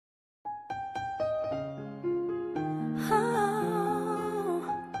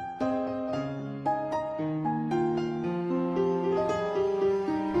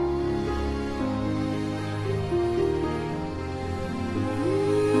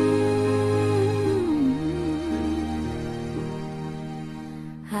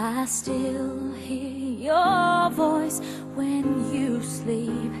still hear your voice when you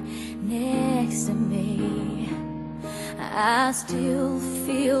sleep next to me. I still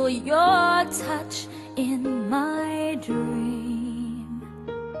feel your touch in my dream.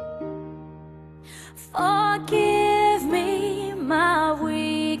 Forgive me my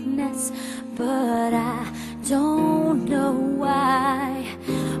weakness, but I don't know why.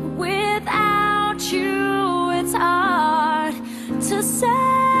 Without you, it's hard to survive.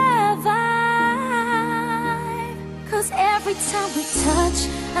 'Cause every time we touch,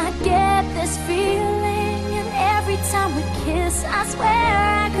 I get this feeling, and every time we kiss, I swear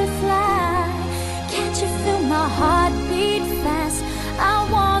I could fly. Can't you feel my heart beat fast? I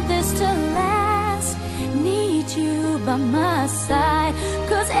want this to last. Need you by my side.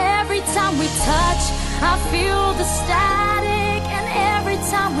 'Cause every time we touch, I feel the static, and every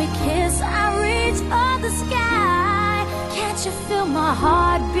time we kiss, I reach for the sky. Can't you feel my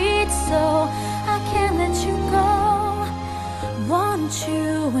heart beat so I can't let you go? Want you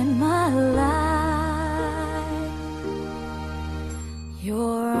in my life.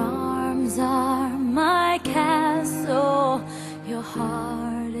 Your arms are my castle, your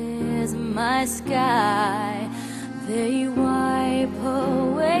heart is my sky. They wipe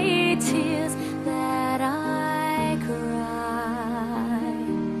away tears that I cry.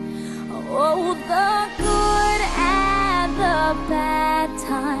 Oh, the good and the bad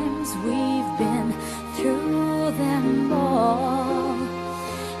times, we've been through them all.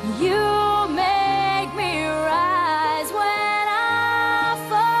 You make me rise when I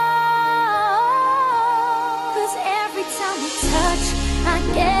fall. 'Cause every time we touch, I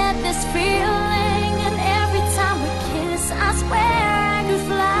get this feeling, and every time we kiss, I swear I could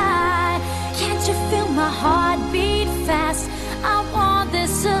fly. Can't you feel my heart beat fast? I want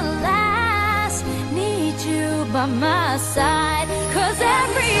this to last. Need you by my side. 'Cause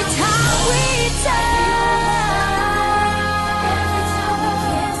every time we touch, every time we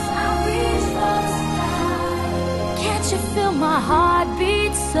kiss, I reach for the sky. Can't you feel my heart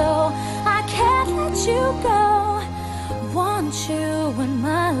beat so I can't let you go? Want you in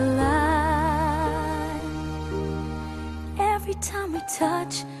my life. Every time we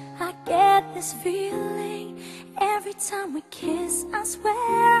touch, I get this feeling. Every time we kiss, I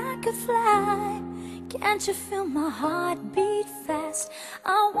swear I could fly. Can't you feel my heart beat fast?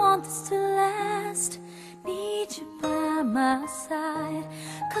 I want this to last. Need you by my side.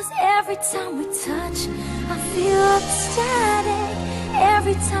 'Cause every time we touch, I feel the static.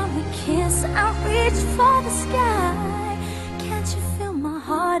 Every time we kiss, I reach for the sky. Can't you feel my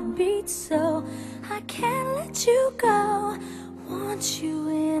heart beat so I can't let you go? Want you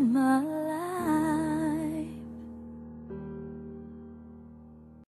in my life.